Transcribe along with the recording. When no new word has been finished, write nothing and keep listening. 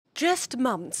Just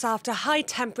months after high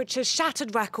temperatures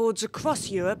shattered records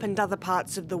across Europe and other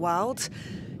parts of the world,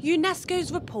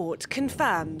 UNESCO's report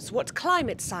confirms what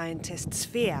climate scientists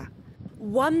fear.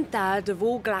 1/3 of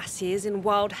all glaciers in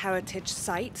World Heritage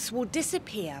sites will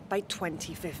disappear by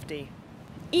 2050.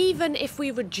 Even if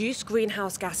we reduce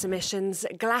greenhouse gas emissions,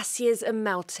 glaciers are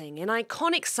melting in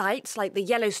iconic sites like the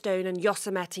Yellowstone and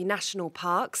Yosemite national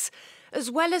parks,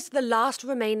 as well as the last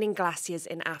remaining glaciers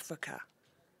in Africa.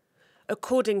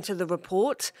 According to the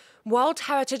report, World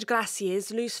Heritage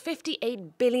glaciers lose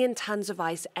 58 billion tonnes of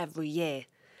ice every year.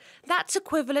 That's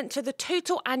equivalent to the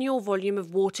total annual volume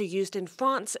of water used in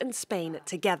France and Spain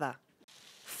together.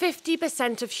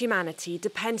 50% of humanity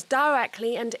depends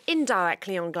directly and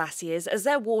indirectly on glaciers as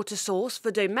their water source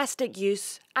for domestic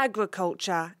use,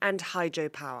 agriculture and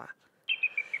hydropower.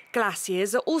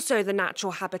 Glaciers are also the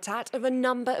natural habitat of a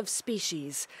number of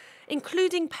species,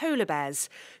 including polar bears,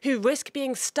 who risk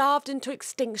being starved into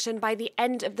extinction by the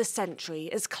end of the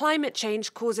century as climate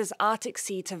change causes Arctic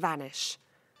Sea to vanish.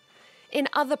 In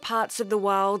other parts of the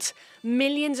world,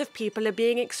 millions of people are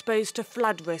being exposed to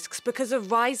flood risks because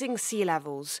of rising sea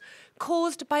levels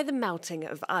caused by the melting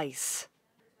of ice.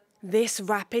 This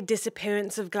rapid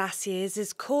disappearance of glaciers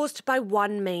is caused by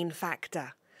one main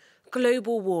factor: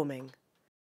 global warming.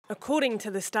 According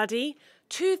to the study,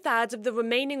 2/3 of the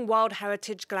remaining World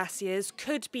Heritage glaciers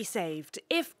could be saved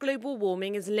if global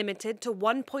warming is limited to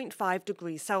 1.5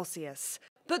 degrees Celsius.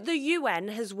 But the UN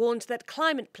has warned that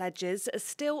climate pledges are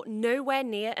still nowhere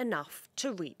near enough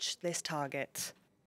to reach this target.